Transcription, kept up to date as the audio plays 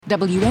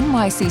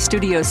WNYC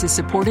Studios is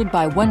supported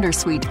by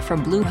Wondersuite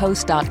from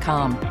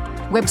Bluehost.com.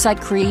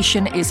 Website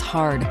creation is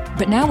hard,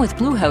 but now with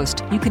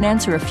Bluehost, you can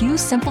answer a few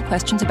simple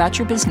questions about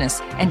your business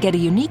and get a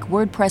unique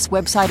WordPress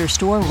website or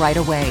store right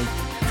away.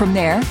 From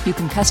there, you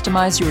can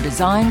customize your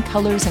design,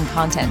 colors, and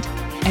content.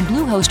 And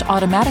Bluehost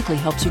automatically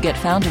helps you get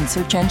found in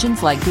search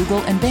engines like Google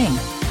and Bing.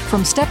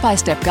 From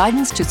step-by-step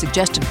guidance to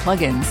suggested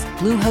plugins,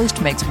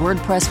 Bluehost makes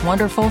WordPress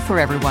wonderful for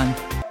everyone.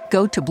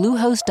 Go to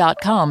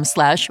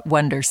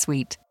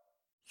bluehost.com/wondersuite.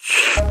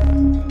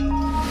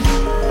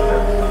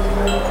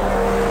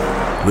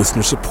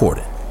 Listener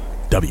supported.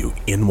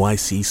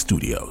 WNYC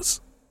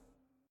Studios.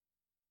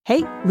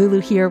 Hey, Lulu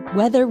here.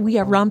 Whether we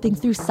are romping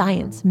through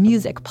science,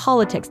 music,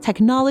 politics,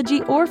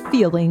 technology, or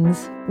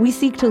feelings, we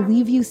seek to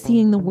leave you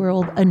seeing the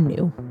world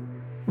anew.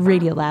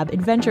 Radiolab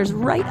adventures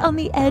right on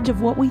the edge of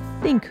what we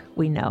think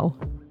we know.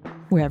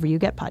 Wherever you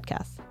get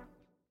podcasts.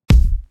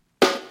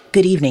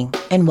 Good evening,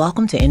 and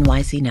welcome to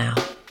NYC Now.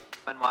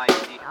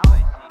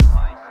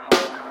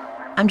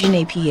 I'm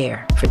Janae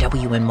Pierre for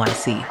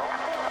WNYC.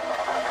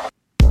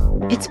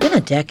 It's been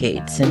a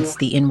decade since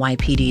the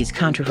NYPD's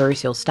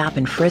controversial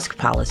stop-and-frisk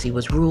policy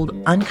was ruled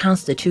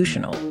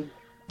unconstitutional.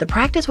 The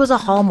practice was a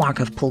hallmark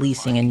of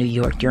policing in New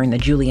York during the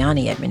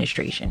Giuliani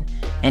administration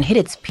and hit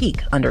its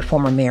peak under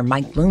former Mayor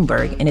Mike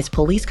Bloomberg and his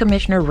police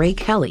commissioner Ray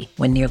Kelly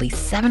when nearly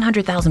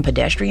 700,000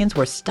 pedestrians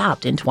were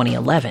stopped in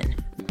 2011.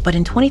 But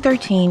in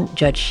 2013,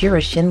 Judge Shira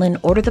Schiendlin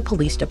ordered the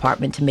police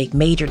department to make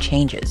major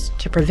changes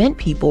to prevent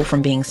people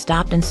from being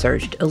stopped and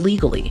searched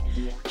illegally.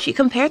 She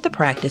compared the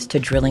practice to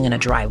drilling in a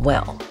dry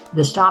well.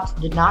 The stops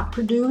did not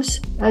produce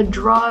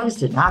drugs,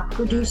 did not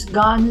produce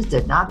guns,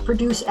 did not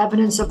produce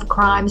evidence of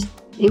crimes.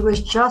 It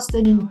was just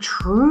an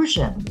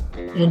intrusion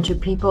into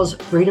people's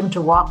freedom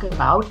to walk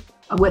about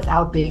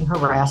without being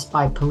harassed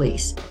by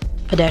police.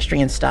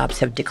 Pedestrian stops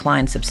have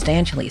declined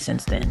substantially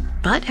since then,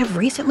 but have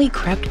recently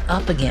crept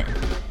up again.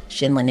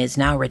 Schiendlin is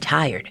now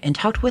retired and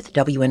talked with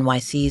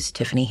WNYC's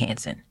Tiffany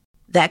Hanssen.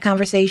 That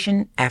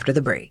conversation after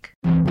the break.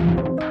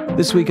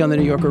 This week on the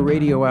New Yorker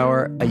Radio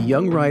Hour, a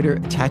young writer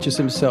attaches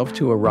himself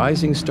to a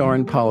rising star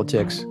in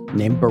politics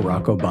named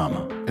Barack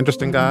Obama.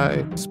 Interesting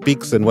guy,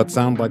 speaks in what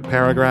sound like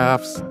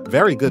paragraphs.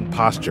 Very good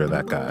posture,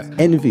 that guy.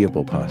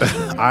 Enviable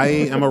posture. I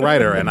am a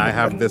writer, and I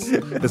have this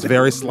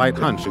very slight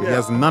hunch, and he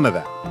has none of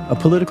that. A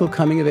political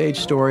coming-of-age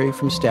story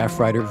from staff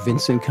writer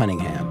Vincent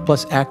Cunningham,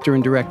 plus actor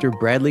and director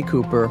Bradley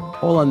Cooper,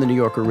 all on the New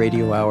Yorker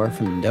Radio Hour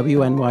from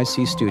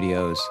WNYC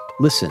Studios.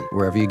 Listen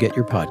wherever you get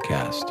your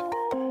podcast.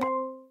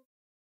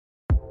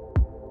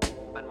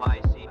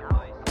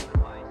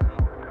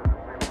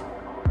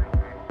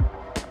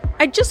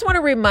 I just want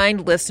to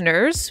remind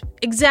listeners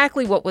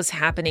exactly what was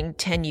happening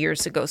 10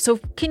 years ago. So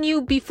can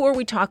you, before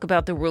we talk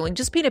about the ruling,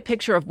 just paint a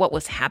picture of what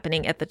was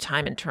happening at the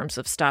time in terms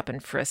of stop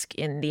and frisk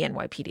in the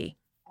NYPD?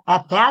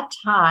 At that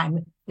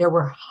time, there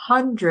were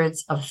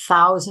hundreds of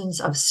thousands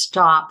of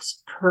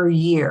stops per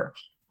year.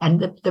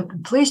 And the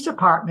police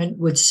department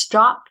would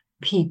stop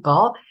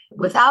people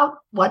without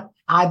what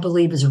I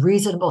believe is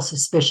reasonable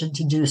suspicion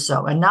to do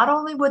so. And not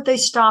only would they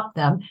stop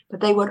them, but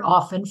they would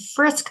often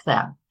frisk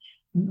them.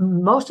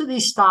 Most of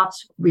these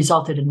stops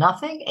resulted in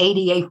nothing.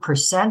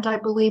 88%, I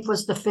believe,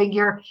 was the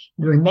figure.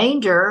 The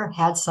remainder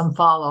had some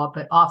follow-up,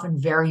 but often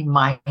very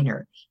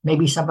minor.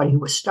 Maybe somebody who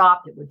was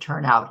stopped, it would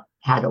turn out,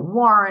 had a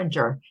warrant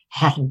or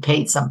hadn't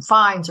paid some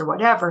fines or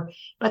whatever.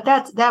 But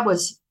that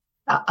was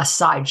a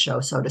sideshow,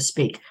 so to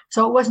speak.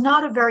 So it was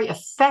not a very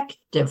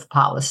effective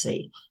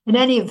policy. In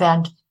any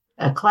event,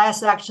 a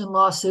class action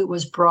lawsuit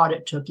was brought.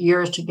 It took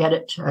years to get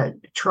it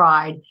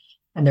tried.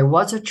 And there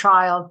was a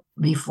trial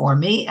before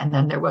me, and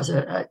then there was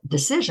a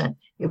decision.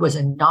 It was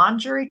a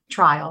non-jury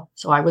trial,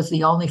 so I was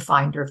the only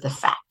finder of the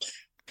fact.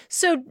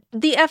 So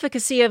the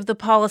efficacy of the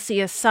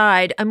policy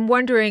aside, I'm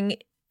wondering,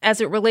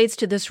 as it relates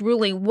to this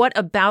ruling, what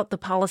about the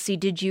policy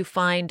did you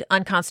find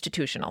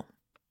unconstitutional?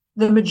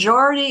 The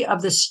majority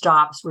of the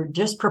stops were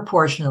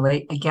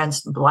disproportionately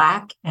against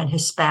Black and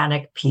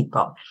Hispanic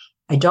people.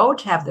 I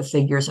don't have the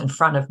figures in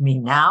front of me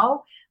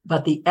now,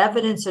 but the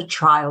evidence at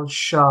trial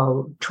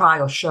showed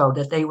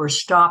that they were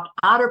stopped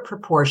out of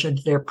proportion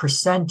to their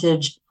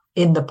percentage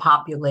in the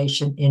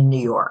population in New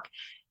York.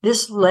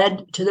 This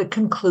led to the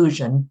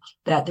conclusion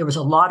that there was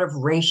a lot of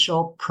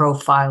racial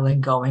profiling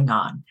going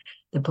on.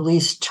 The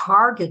police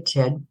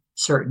targeted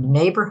certain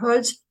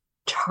neighborhoods,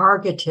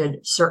 targeted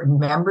certain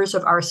members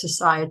of our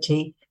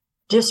society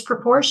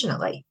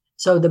disproportionately.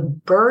 So the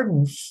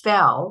burden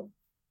fell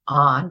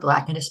on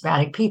Black and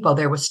Hispanic people.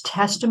 There was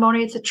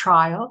testimony at the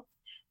trial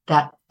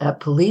that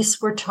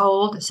police were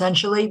told,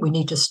 essentially, we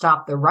need to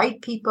stop the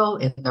right people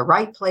in the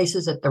right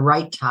places at the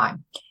right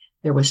time.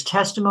 There was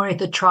testimony at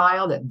the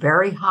trial that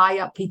very high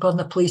up people in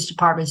the police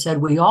department said,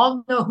 we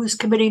all know who's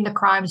committing the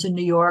crimes in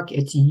New York.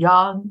 It's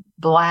young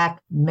Black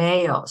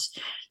males.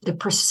 The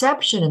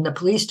perception in the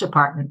police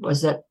department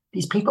was that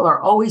these people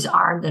are always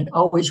armed and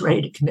always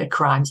ready to commit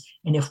crimes.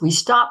 And if we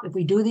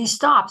do these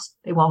stops,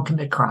 they won't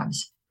commit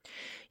crimes.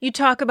 You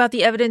talk about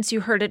the evidence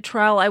you heard at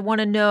trial. I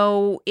want to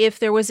know if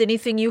there was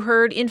anything you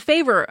heard in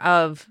favor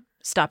of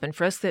stop and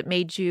frisk that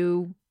made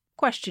you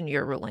question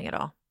your ruling at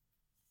all?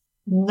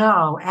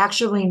 No,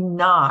 actually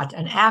not.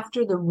 And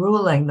after the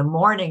ruling, the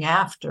morning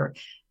after,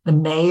 the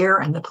mayor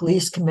and the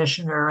police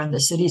commissioner and the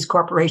city's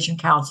corporation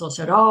council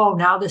said, oh,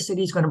 now the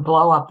city's going to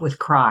blow up with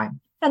crime.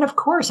 And of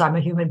course, I'm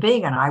a human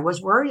being and I was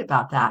worried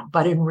about that.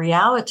 But in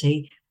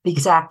reality, the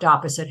exact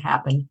opposite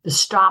happened. The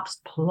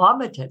stops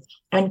plummeted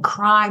and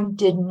crime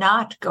did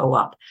not go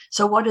up.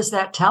 So what does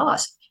that tell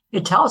us?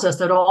 It tells us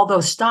that all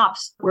those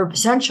stops were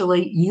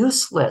essentially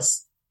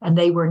useless and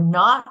they were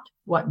not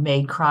what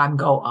made crime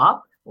go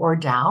up or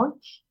down.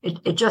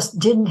 It just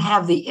didn't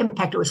have the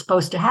impact it was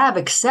supposed to have,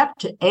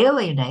 except to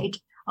alienate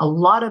a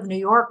lot of New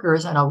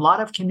Yorkers and a lot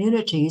of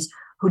communities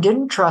who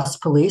didn't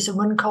trust police and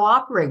wouldn't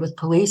cooperate with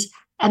police,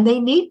 and they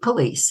need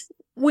police.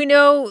 We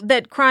know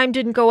that crime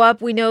didn't go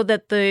up. We know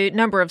that the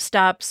number of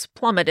stops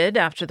plummeted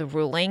after the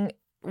ruling.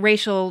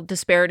 Racial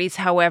disparities,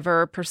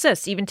 however,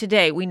 persist. Even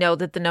today, we know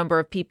that the number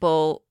of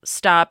people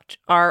stopped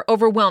are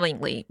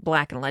overwhelmingly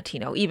Black and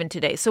Latino, even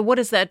today. So what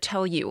does that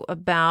tell you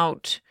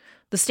about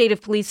the state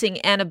of policing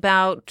and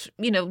about,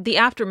 the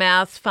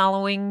aftermath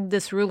following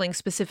this ruling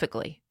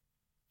specifically?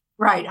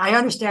 Right. I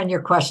understand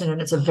your question, and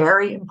it's a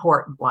very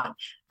important one.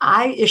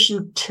 I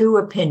issued 2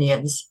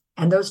 opinions,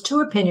 and those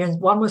 2 opinions,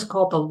 one was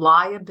called the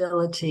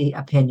liability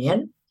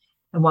opinion,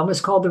 and one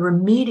was called the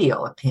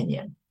remedial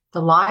opinion.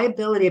 The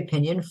liability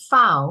opinion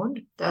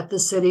found that the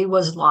city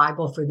was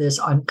liable for this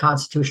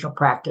unconstitutional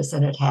practice,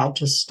 and it had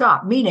to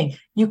stop, meaning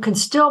you can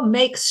still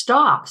make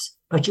stops,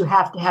 but you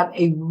have to have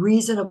a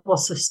reasonable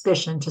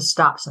suspicion to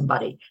stop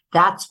somebody.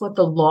 That's what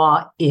the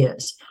law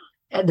is.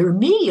 And the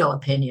remedial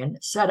opinion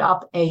set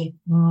up a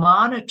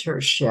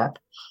monitorship,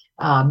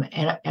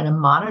 and a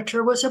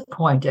monitor was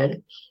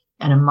appointed,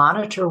 and a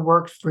monitor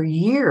worked for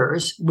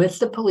years with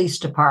the police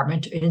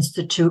department to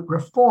institute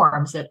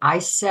reforms that I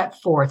set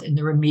forth in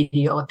the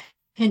remedial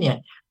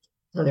opinion.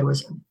 So there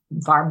was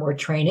far more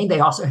training.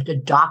 They also had to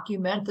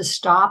document the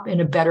stop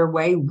in a better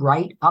way,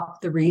 write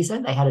up the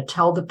reason. They had to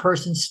tell the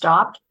person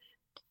stopped.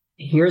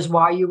 Here's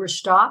why you were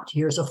stopped.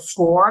 Here's a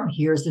form.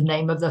 Here's the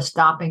name of the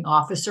stopping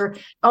officer.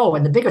 Oh,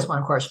 and the biggest one,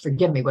 of course,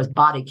 forgive me, was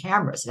body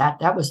cameras.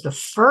 That was the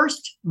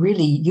first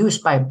really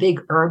used by a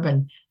big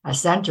urban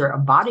center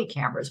of body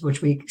cameras,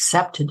 which we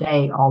accept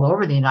today all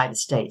over the United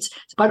States.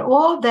 But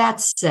all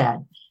that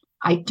said,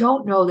 I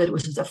don't know that it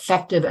was as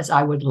effective as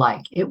I would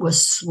like. It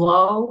was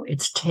slow.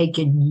 It's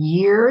taken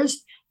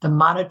years. The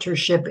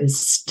monitorship is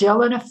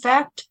still in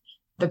effect.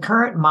 The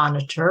current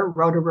monitor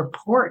wrote a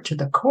report to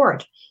the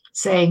court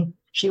saying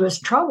she was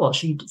troubled.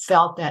 She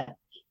felt that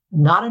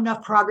not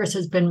enough progress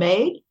has been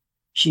made.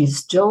 She's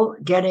still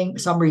getting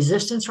some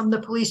resistance from the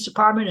police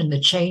department and the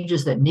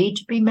changes that need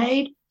to be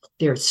made.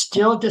 There's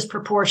still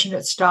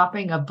disproportionate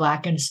stopping of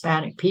Black and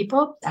Hispanic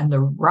people, and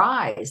the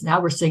rise. Now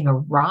we're seeing a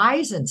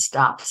rise in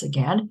stops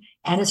again,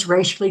 and it's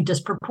racially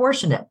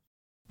disproportionate.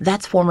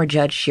 That's former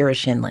Judge Shira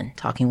Schiendlin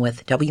talking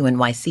with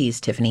WNYC's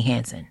Tiffany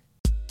Hanssen.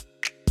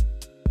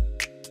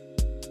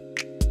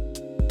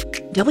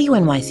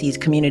 WNYC's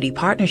Community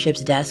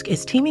Partnerships Desk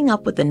is teaming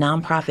up with the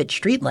nonprofit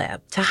Street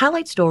Lab to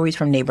highlight stories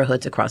from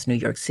neighborhoods across New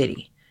York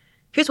City.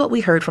 Here's what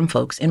we heard from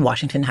folks in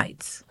Washington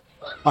Heights.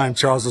 I'm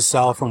Charles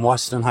LaSalle from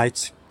Washington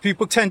Heights.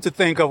 People tend to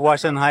think of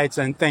Washington Heights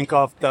and think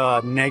of the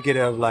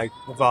negative, like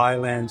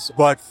violence.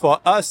 But for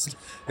us,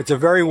 it's a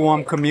very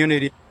warm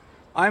community.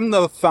 I'm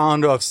the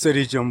founder of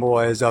City Gym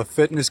Boys, a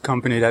fitness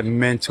company that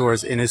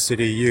mentors inner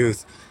city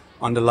youth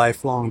on the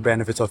lifelong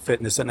benefits of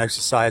fitness and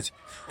exercise.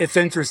 It's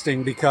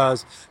interesting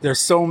because there's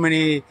so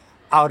many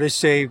out of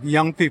shape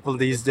young people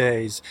these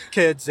days.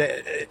 Kids,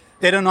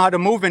 they don't know how to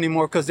move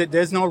anymore because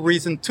there's no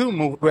reason to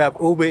move. We have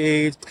Uber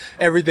Eats.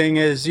 Everything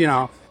is,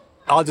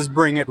 I'll just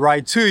bring it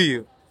right to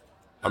you.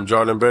 I'm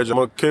Jordan Bridge. I'm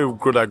a kid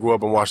that grew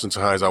up in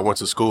Washington Heights. I went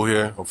to school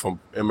here. I'm from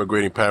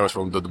immigrating parents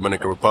from the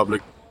Dominican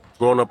Republic.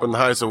 Growing up in the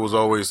Heights, it was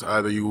always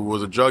either you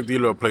was a drug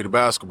dealer or played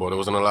basketball. There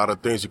wasn't a lot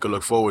of things you could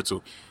look forward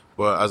to.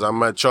 But as I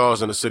met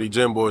Charles and the City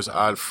Gym Boys,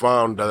 I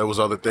found that there was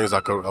other things I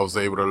was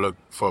able to look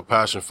for a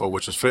passion for,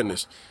 which is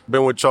fitness.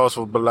 Been with Charles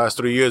for the last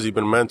 3 years. He's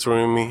been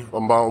mentoring me.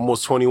 I'm about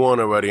almost 21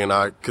 already, and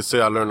I could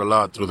say I learned a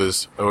lot through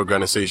this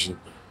organization.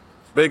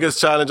 Biggest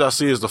challenge I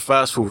see is the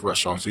fast food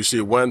restaurants. You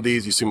see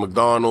Wendy's, you see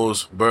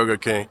McDonald's, Burger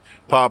King,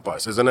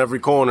 Popeyes. It's in every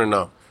corner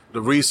now. The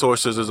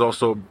resources is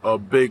also a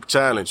big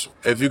challenge.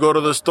 If you go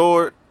to the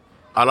store,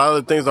 a lot of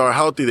the things that are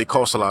healthy, they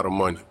cost a lot of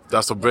money.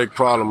 That's a big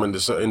problem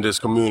in this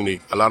community.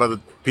 A lot of the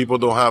people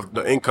don't have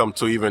the income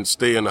to even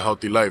stay in a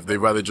healthy life. They'd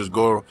rather just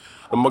go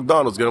to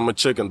McDonald's, get them a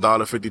chicken,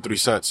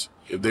 $1.53.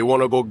 If they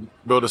want to go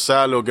build a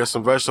salad or get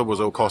some vegetables,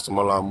 it'll cost them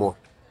a lot more.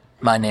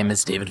 My name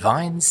is David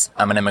Vines.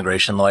 I'm an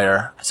immigration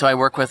lawyer. So I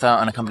work with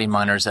unaccompanied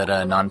minors at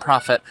a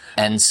nonprofit.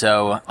 And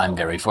so I'm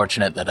very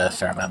fortunate that a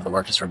fair amount of the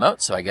work is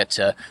remote. So I get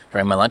to,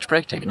 during my lunch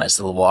break, take a nice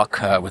little walk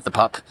with the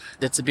pup.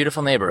 It's a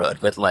beautiful neighborhood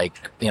with a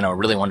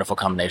really wonderful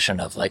combination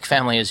of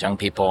families, young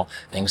people,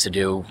 things to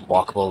do,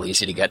 walkable,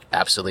 easy to get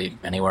absolutely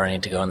anywhere I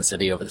need to go in the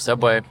city over the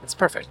subway. It's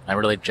perfect. I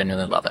really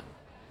genuinely love it.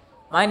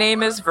 My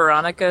name is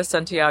Veronica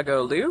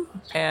Santiago Liu,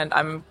 and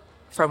I'm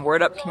from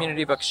Word Up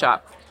Community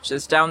Bookshop. which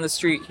is down the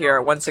street here at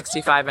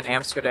 165 and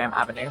Amsterdam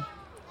Avenue.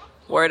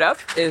 Word Up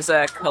is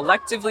a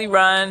collectively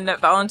run,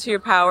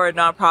 volunteer-powered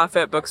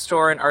nonprofit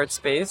bookstore and art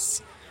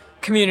space,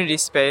 community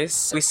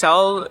space. We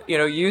sell,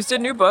 used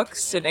and new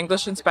books in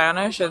English and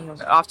Spanish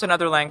and often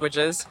other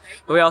languages.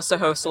 But we also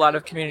host a lot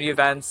of community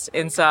events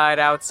inside,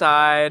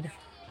 outside,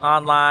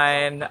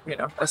 online,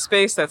 a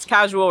space that's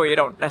casual where you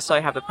don't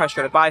necessarily have the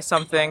pressure to buy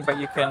something, but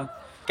you can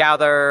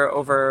gather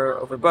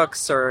over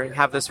books or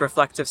have this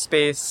reflective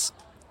space.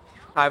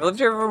 I've lived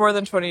here for more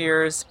than 20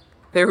 years.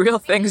 They're real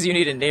things you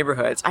need in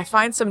neighborhoods. I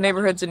find some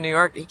neighborhoods in New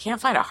York, you can't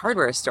find a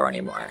hardware store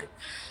anymore.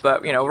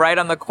 But, right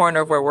on the corner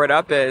of where Word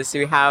Up is,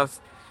 we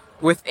have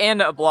within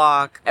a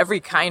block,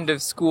 every kind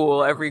of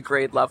school, every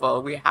grade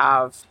level. We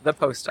have the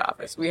post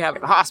office. We have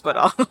a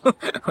hospital.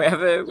 we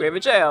have a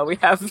jail. We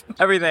have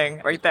everything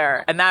right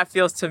there. And that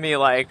feels to me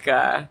like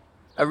a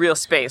real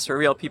space where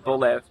real people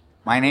live.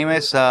 My name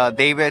is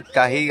David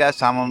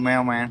Cajigas. I'm a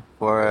mailman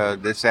for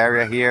this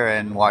area here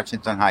in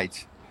Washington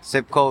Heights.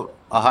 Zip code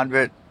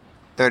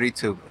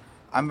 132.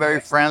 I'm very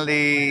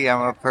friendly.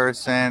 I'm a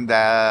person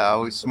that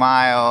always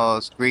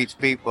smiles, greets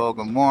people,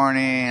 good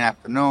morning,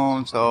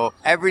 afternoon. So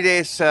every day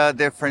is a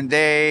different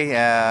day.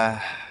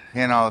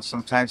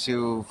 Sometimes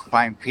you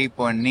find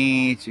people in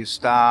need, you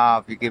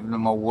stop, you give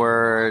them a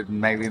word,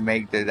 maybe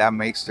that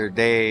makes their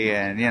day,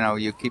 and,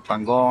 you keep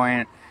on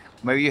going.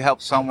 Maybe you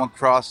help someone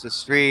cross the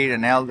street,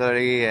 an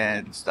elderly,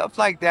 and stuff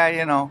like that,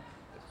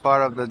 it's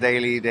part of the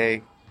daily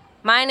day.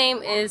 My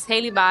name is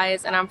Haley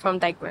Baez, and I'm from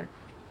Dykeman.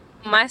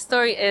 My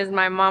story is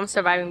my mom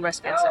surviving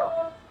breast cancer.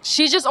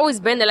 She's just always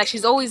been there.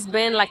 She's always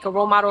been a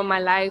role model in my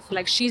life.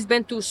 She's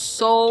been through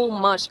so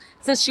much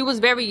since she was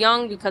very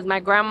young because my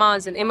grandma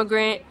is an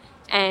immigrant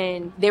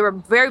and they were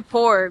very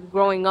poor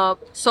growing up.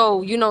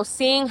 So,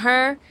 seeing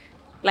her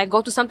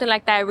go through something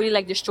like that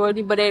really destroyed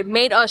me, but it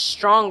made us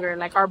stronger,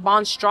 our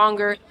bond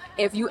stronger.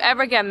 If you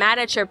ever get mad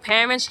at your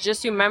parents,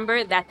 just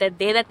remember that the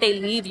day that they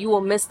leave, you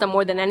will miss them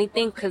more than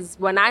anything. Because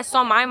when I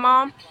saw my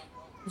mom,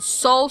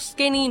 so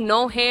skinny,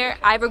 no hair,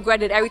 I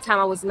regretted every time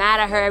I was mad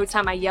at her, every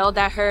time I yelled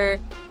at her.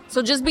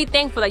 So just be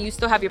thankful that you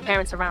still have your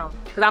parents around,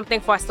 because I'm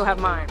thankful I still have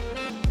mine.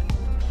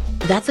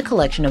 That's a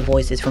collection of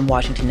voices from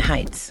Washington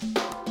Heights.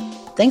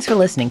 Thanks for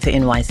listening to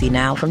NYC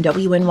Now from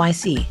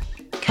WNYC.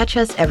 Catch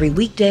us every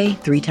weekday,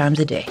 3 times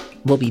a day.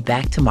 We'll be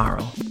back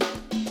tomorrow.